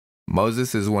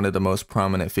Moses is one of the most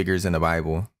prominent figures in the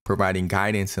Bible, providing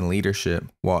guidance and leadership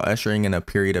while ushering in a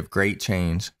period of great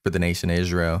change for the nation of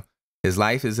Israel. His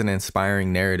life is an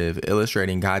inspiring narrative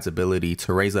illustrating God's ability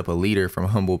to raise up a leader from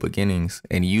humble beginnings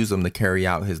and use them to carry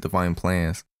out his divine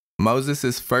plans. Moses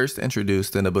is first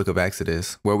introduced in the book of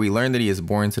Exodus, where we learn that he is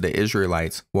born to the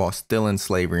Israelites while still in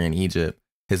slavery in Egypt.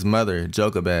 His mother,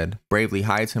 Jochebed, bravely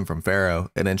hides him from Pharaoh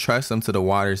and entrusts him to the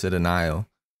waters of the Nile.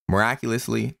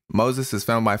 Miraculously, Moses is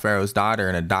found by Pharaoh's daughter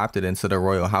and adopted into the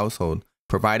royal household,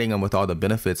 providing him with all the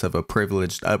benefits of a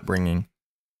privileged upbringing.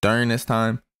 During this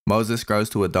time, Moses grows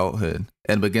to adulthood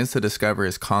and begins to discover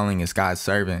his calling as God's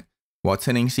servant. While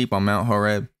tending sheep on Mount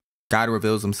Horeb, God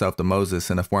reveals himself to Moses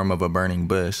in the form of a burning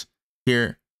bush.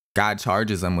 Here, God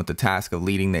charges him with the task of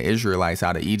leading the Israelites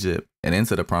out of Egypt and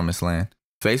into the Promised Land.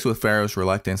 Faced with Pharaoh's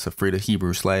reluctance to free the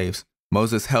Hebrew slaves,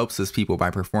 Moses helps his people by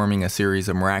performing a series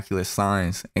of miraculous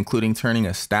signs, including turning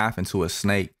a staff into a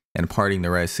snake and parting the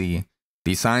Red Sea.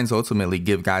 These signs ultimately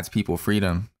give God's people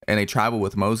freedom, and they travel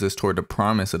with Moses toward the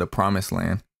promise of the Promised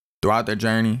Land. Throughout their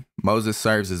journey, Moses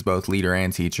serves as both leader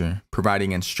and teacher,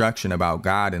 providing instruction about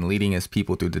God and leading his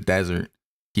people through the desert.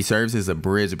 He serves as a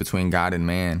bridge between God and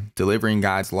man, delivering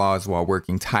God's laws while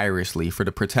working tirelessly for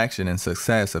the protection and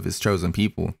success of his chosen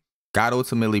people. God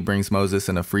ultimately brings Moses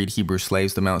and the freed Hebrew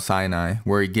slaves to Mount Sinai,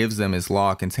 where he gives them his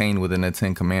law contained within the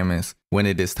 10 Commandments. When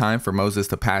it is time for Moses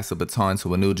to pass the baton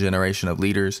to a new generation of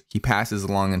leaders, he passes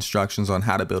along instructions on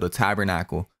how to build a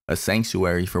tabernacle, a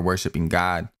sanctuary for worshiping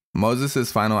God. Moses'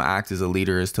 final act as a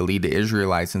leader is to lead the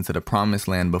Israelites into the Promised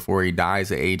Land before he dies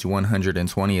at age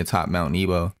 120 atop Mount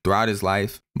Nebo. Throughout his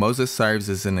life, Moses serves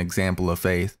as an example of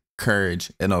faith,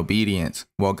 courage, and obedience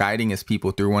while guiding his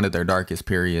people through one of their darkest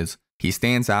periods. He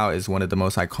stands out as one of the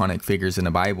most iconic figures in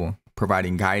the Bible,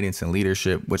 providing guidance and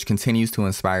leadership which continues to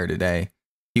inspire today.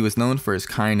 He was known for his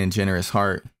kind and generous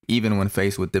heart, even when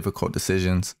faced with difficult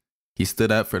decisions. He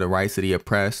stood up for the rights of the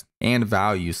oppressed and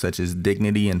values such as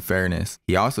dignity and fairness.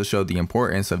 He also showed the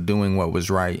importance of doing what was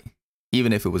right,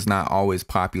 even if it was not always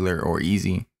popular or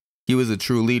easy. He was a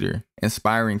true leader,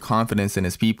 inspiring confidence in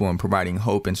his people and providing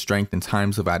hope and strength in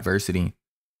times of adversity.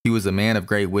 He was a man of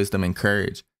great wisdom and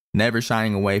courage, never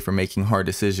shying away from making hard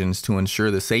decisions to ensure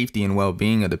the safety and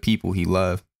well-being of the people he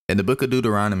loved. In the book of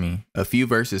Deuteronomy, a few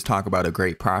verses talk about a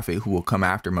great prophet who will come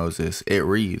after Moses. It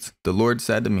reads, "The Lord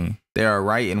said to me, they are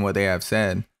right in what they have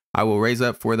said. I will raise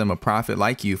up for them a prophet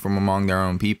like you from among their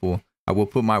own people. I will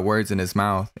put my words in his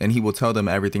mouth, and he will tell them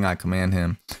everything I command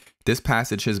him." This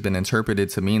passage has been interpreted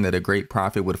to mean that a great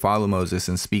prophet would follow Moses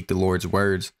and speak the Lord's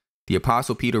words. The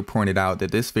Apostle Peter pointed out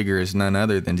that this figure is none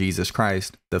other than Jesus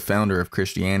Christ, the founder of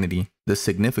Christianity. The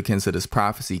significance of this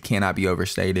prophecy cannot be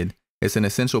overstated. It's an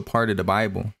essential part of the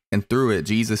Bible, and through it,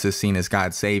 Jesus is seen as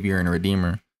God's Savior and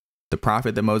Redeemer. The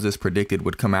prophet that Moses predicted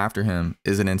would come after him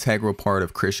is an integral part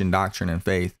of Christian doctrine and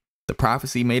faith. The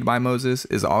prophecy made by Moses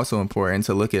is also important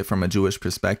to look at from a Jewish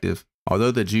perspective.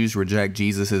 Although the Jews reject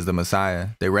Jesus as the Messiah,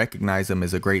 they recognize him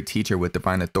as a great teacher with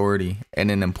divine authority and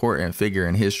an important figure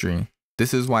in history.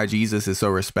 This is why Jesus is so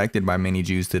respected by many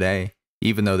Jews today,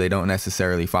 even though they don't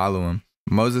necessarily follow him.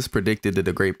 Moses predicted that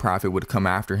a great prophet would come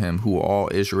after him who all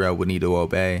Israel would need to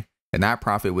obey, and that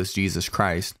prophet was Jesus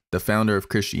Christ, the founder of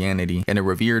Christianity and a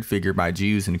revered figure by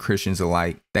Jews and Christians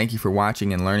alike. Thank you for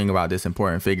watching and learning about this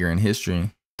important figure in history.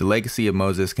 The legacy of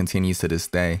Moses continues to this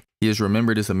day. He is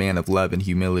remembered as a man of love and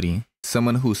humility,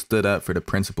 someone who stood up for the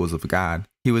principles of God.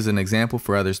 He was an example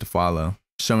for others to follow,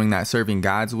 showing that serving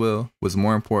God's will was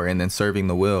more important than serving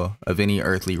the will of any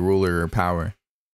earthly ruler or power.